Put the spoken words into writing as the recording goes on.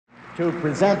To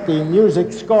present the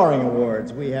Music Scoring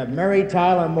Awards, we have Mary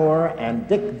Tyler Moore and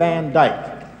Dick Van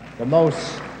Dyke, the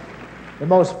most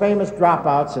famous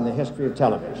dropouts in the history of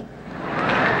television. In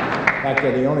fact,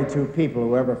 they're the only two people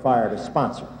who ever fired a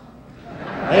sponsor.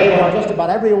 They won just about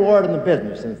every award in the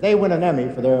business, and if they win an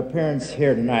Emmy for their appearance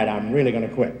here tonight, I'm really going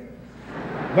to quit.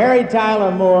 Mary Tyler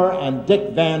Moore and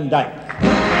Dick Van Dyke.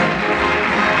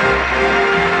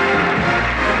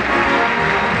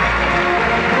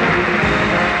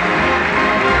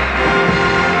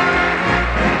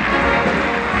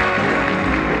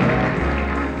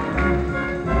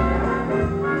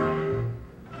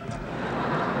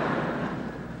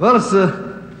 Well, it's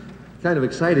kind of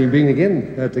exciting being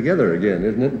together again,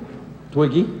 isn't it,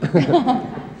 Twiggy?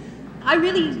 I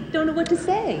really don't know what to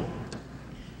say.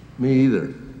 Me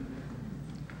either.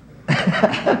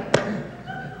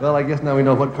 Well, I guess now we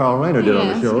know what Carl Reiner did on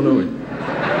the show, don't we?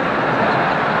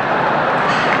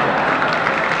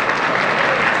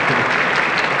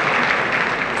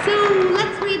 So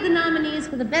let's read the nominees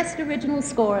for the Best Original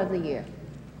Score of the year.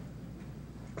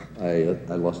 I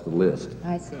lost the list.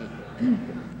 I see.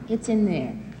 It's in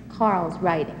there. Carl's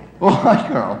writing it. Oh, hi,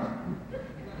 Carl.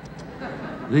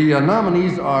 The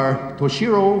nominees are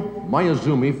Toshiro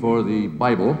Mayuzumi for the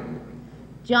Bible,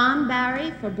 John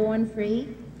Barry for Born Free,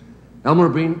 Elmer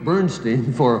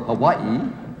Bernstein for Hawaii,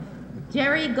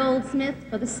 Jerry Goldsmith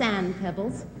for The Sand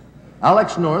Pebbles,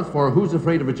 Alex North for Who's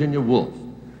Afraid of Virginia Woolf.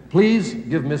 Please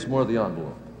give Miss Moore the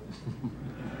envelope.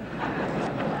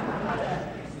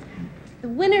 The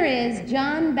winner is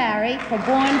John Barry for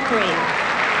Born Free.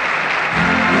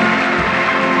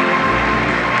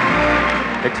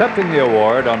 Accepting the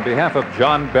award on behalf of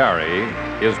John Barry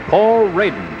is Paul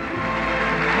Radin.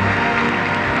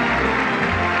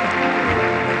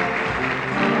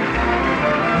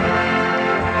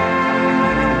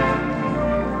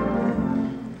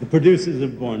 The producers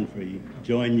of Born Free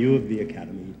join you of the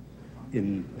Academy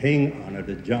in paying honor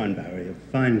to John Barry, a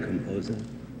fine composer,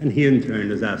 and he in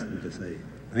turn has asked me to say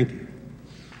thank you.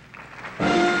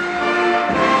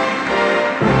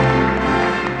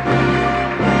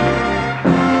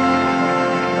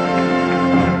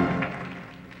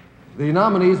 The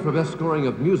nominees for Best Scoring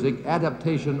of Music,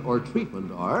 Adaptation, or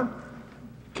Treatment are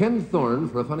Ken Thorne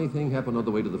for A Funny Thing Happened on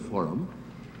the Way to the Forum,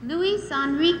 Louis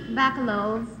Enrique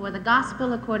Bacalov for The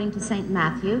Gospel According to St.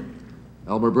 Matthew,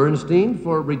 Elmer Bernstein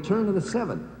for Return of the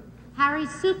Seven, Harry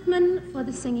Sukman for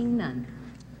The Singing Nun,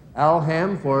 Al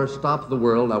Hamm for Stop the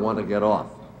World, I Want to Get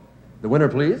Off. The winner,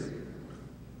 please.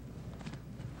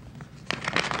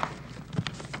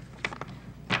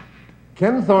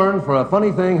 Ken Thorne for A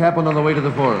Funny Thing Happened on the Way to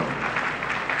the Forum.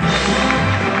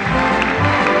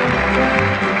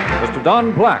 Mr.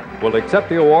 Don Black will accept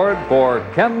the award for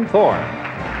Ken Thorne.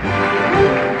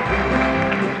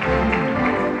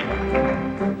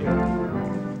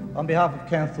 On behalf of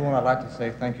Ken Thorne, I'd like to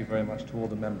say thank you very much to all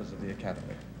the members of the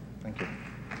Academy. Thank you.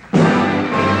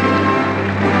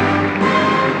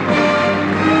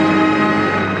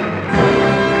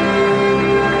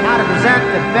 Now to present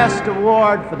the best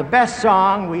award for the best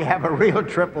song, we have a real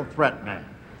triple threat man.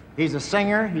 He's a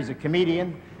singer, he's a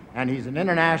comedian, and he's an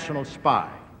international spy.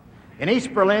 In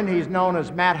East Berlin, he's known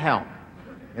as Matt Helm.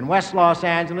 In West Los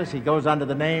Angeles, he goes under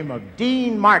the name of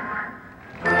Dean Martin.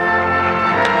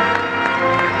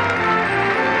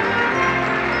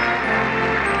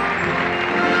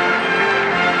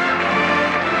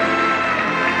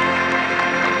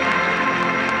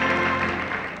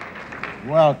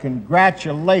 Well,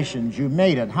 congratulations, you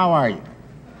made it. How are you?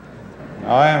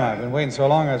 How am I? I've been waiting so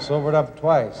long I sobered up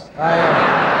twice. How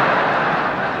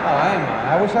am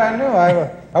I? I wish I knew.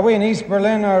 Are we in East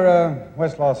Berlin or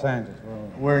West Los Angeles?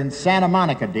 We're in Santa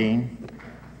Monica, Dean.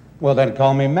 Well, then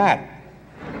call me Matt.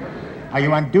 Are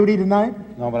you on duty tonight?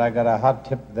 No, but I got a hot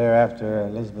tip there after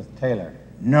Elizabeth Taylor.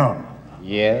 No.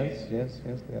 Yes.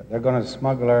 They're going to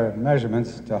smuggle her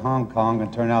measurements to Hong Kong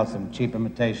and turn out some cheap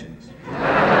imitations.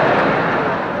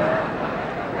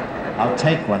 I'll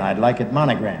take one. I'd like it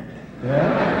monogrammed.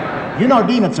 Yeah? You know,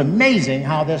 Dean, it's amazing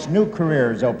how this new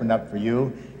career has opened up for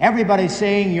you. Everybody's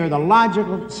saying you're the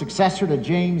logical successor to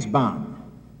James Bond.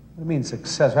 What do you mean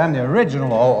successor? I'm the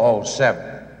original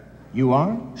 007. You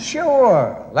are?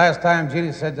 Sure. Last time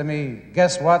Jeannie said to me,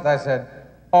 guess what? I said,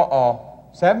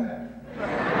 7?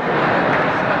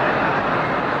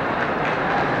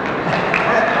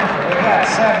 Yeah,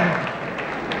 7.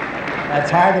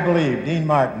 That's hard to believe. Dean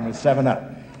Martin was 7 Up.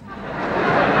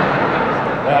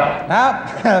 Now,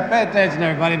 pay attention,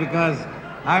 everybody, because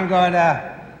I'm going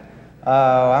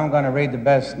to read the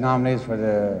best nominees for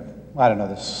the,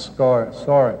 the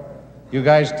score. You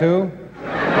guys too?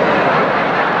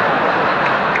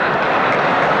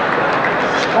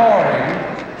 Scoring.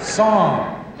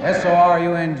 Song,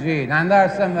 S-O-R-U-N-G. Now,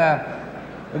 there's some,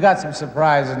 we got some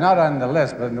surprises, not on the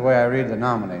list, but in the way I read the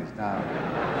nominees. Now,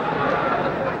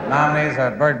 nominees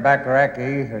are Burt Bacharach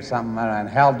or something, and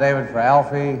Hal David for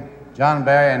Alfie, John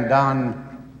Barry and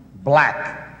Don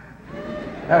Black.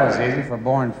 That was easy for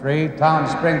Born Free. Tom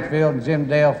Springfield and Jim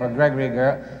Dale for Gregory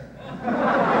Girl.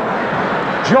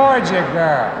 Georgia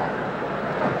Girl.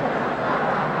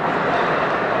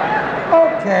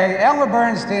 Okay, Elmer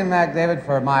Bernstein, Mac David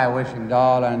for My Wishing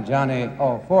Doll, and Johnny,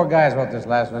 oh, 4 guys wrote this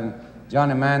last one.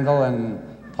 Johnny Mandel and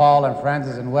Paul and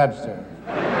Francis and Webster.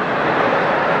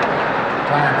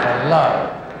 Time for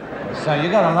Love. So you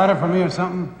got a letter from me or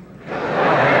something?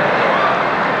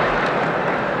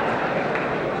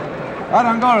 I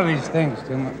don't go to these things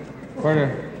too much.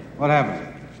 What happens?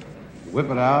 Whip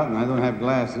it out, and I don't have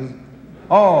glasses.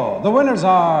 Oh, the winners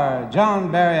are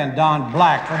John Barry and Don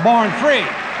Black for Born Free.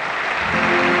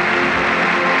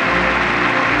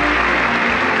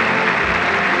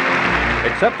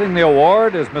 Accepting the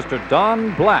award is Mr.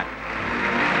 Don Black.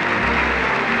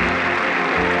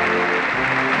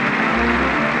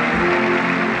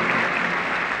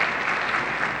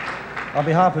 On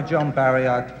behalf of John Barry,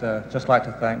 I'd just like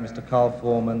to thank Mr. Carl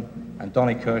Foreman and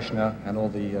Donnie Kirshner and all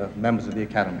the members of the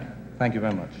Academy. Thank you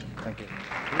very much. Thank you.